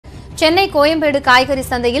சென்னை கோயம்பேடு காய்கறி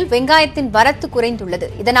சந்தையில் வெங்காயத்தின் வரத்து குறைந்துள்ளது.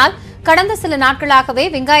 இதனால் கடந்த சில நாட்களாகவே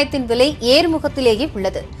வெங்காயத்தின் விலை ஏறுமுகத்திலேயே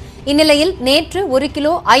உள்ளது. இந்நிலையில் நேற்று 1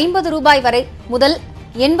 கிலோ 50 ரூபாய் வரை முதல்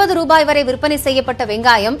 80 ரூபாய் வரை விற்பனை செய்யப்பட்ட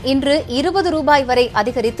வெங்காயம் இன்று 20 ரூபாய் வரை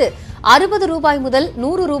அதிகரித்து 60 ரூபாய் முதல்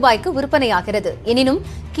 100 ரூபாய்க்கு விற்பனையாகிறது. எனினும்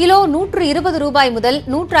கிலோ 120 ரூபாய் முதல்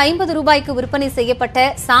 150 ரூபாய்க்கு விற்பனை செய்யப்பட்ட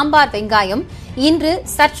சாம்பார் வெங்காயம் இன்று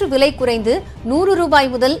சற்று விலை குறைந்து 100 ரூபாய்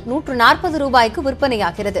முதல் 140 ரூபாய்க்கு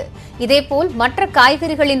விற்பனையாகிறது. இதேபோல் மற்ற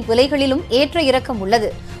காய்கறிகளின் விலைகளிலும் ஏற்ற இறக்கம்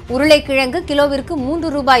உள்ளது. உருளைக்கிழங்கு கிலோவிற்கு 3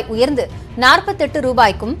 ரூபாய் உயர்ந்து 48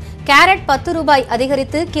 ரூபாய்க்கும், கேரட் 10 ரூபாய்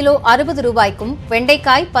அதிகரித்து கிலோ 60 ரூபாய்க்கும்,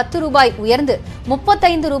 வெண்டைக்காய் 10 ரூபாய் உயர்ந்து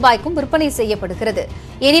 35 ரூபாய்க்கும் விற்பனை செய்யப்படுகிறது.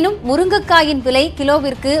 எனினும் முருங்கைக்காயின் விலை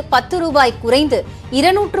கிலோவிற்கு 10 ரூபாய் குறைந்து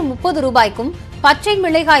 230 ரூபாய்க்கும், பச்சை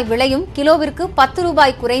மிளகாய் விலையும் கிலோவிற்கு 10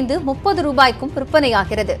 ரூபாய் குறைந்து 30 ரூபாய்க்கும்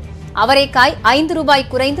விற்பனையாகிறது. அவரைக்காய் 5 ரூபாய்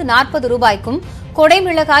குறைந்து 40 ரூபாய்க்கும்,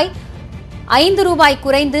 கொடைமிளகாய் 5 ரூபாய்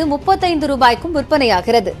குறைந்து 35 ரூபாய்க்கும்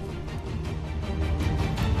விற்பனையாகிறது.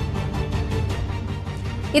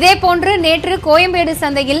 இதேபோன்று நேற்று கோயம்பேடு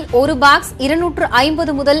சந்தையில் ஒரு பாக்ஸ்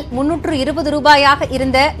 250 முதல் 320 ரூபாயாக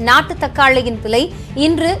இருந்த நாட்டு தக்காளியின் விலை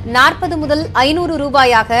இன்று 40 முதல் 500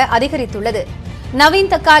 ரூபாயாக அதிகரித்துள்ளது. நவீன்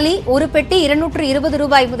தக்காளி ஒரு பெட்டி 220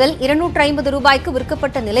 ரூபாய் முதல் 250 ரூபாய்க்கு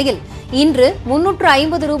விற்கப்பட்ட நிலையில் இன்று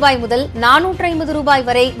 350 ரூபாய் முதல் 450 ரூபாய்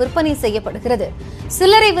வரை விற்பனை செய்யப்படுகிறது.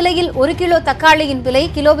 சில்லறை விலையில் 1 கிலோ தக்காளியின் விலை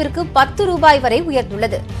கிலோவிற்கு 10 ரூபாய் வரை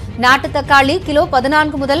உயர்ந்துள்ளது. நாட்டு தக்காளி கிலோ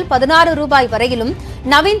 14 முதல் 16 ரூபாய் வரையிலும்,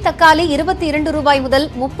 நவீன் தக்காளி 22 ரூபாய் முதல்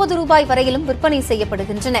 30 ரூபாய் வரையிலும் விற்பனை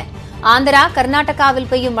செய்யப்படுகின்றன. ஆந்திரா, கர்நாடகாவில்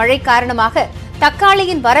பெய்யும் மழை காரணமாக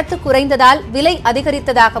தக்காளியின் வரத்து குறைந்ததால் விலை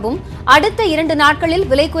அதிகரித்ததாகவும் அடுத்த 2 நாட்களில்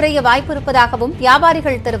விலை குறைய வாய்ப்பு இருப்பதாகவும்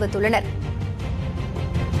வியாபாரிகள் தெரிவித்துள்ளனர்.